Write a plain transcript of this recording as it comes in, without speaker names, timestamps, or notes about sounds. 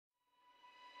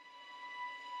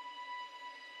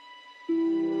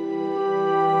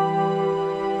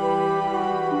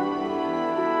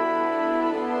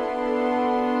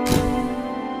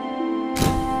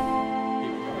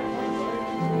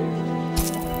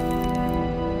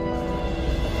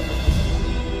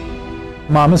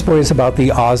Mama's Boy is about the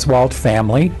Oswald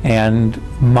family, and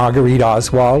Marguerite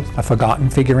Oswald, a forgotten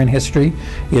figure in history,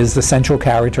 is the central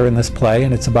character in this play,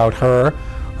 and it's about her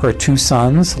two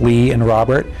sons, Lee and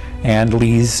Robert, and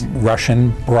Lee's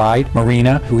Russian bride,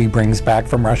 Marina, who he brings back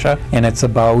from Russia. And it's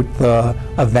about the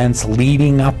events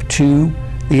leading up to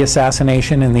the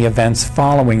assassination and the events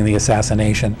following the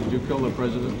assassination. Did you kill the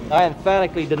president? I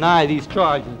emphatically deny these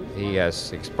charges. He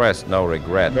has expressed no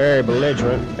regret. Very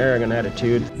belligerent, arrogant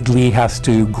attitude. Lee has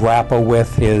to grapple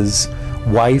with his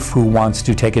wife, who wants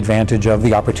to take advantage of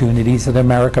the opportunities that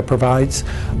America provides,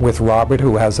 with Robert,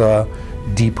 who has a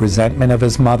deep resentment of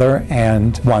his mother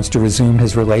and wants to resume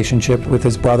his relationship with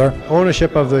his brother.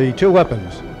 Ownership of the two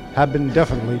weapons have been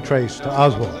definitely traced to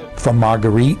Oswald. For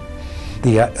Marguerite,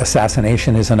 the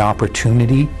assassination is an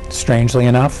opportunity, strangely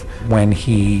enough. When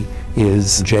he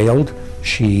is jailed,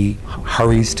 she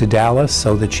hurries to Dallas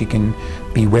so that she can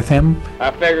be with him. I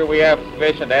figure we have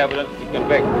sufficient evidence to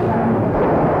convict him.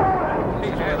 He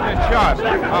has been shot.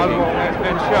 Oswald has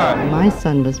been shot. My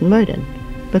son was murdered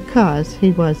because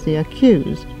he was the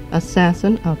accused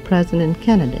assassin of President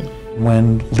Kennedy.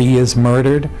 When Lee is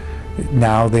murdered,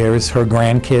 now there's her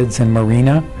grandkids and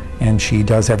Marina, and she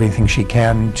does everything she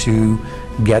can to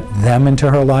get them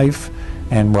into her life,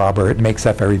 and Robert makes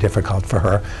that very difficult for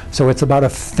her. So it's about a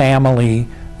family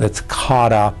that's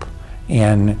caught up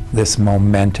in this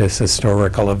momentous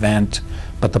historical event,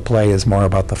 but the play is more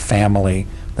about the family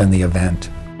than the event.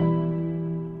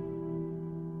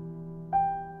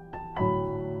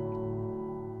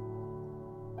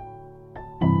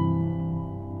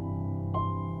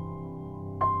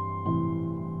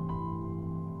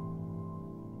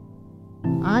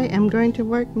 I am going to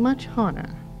work much harder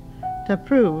to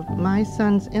prove my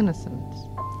son's innocence,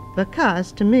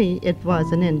 because to me it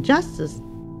was an injustice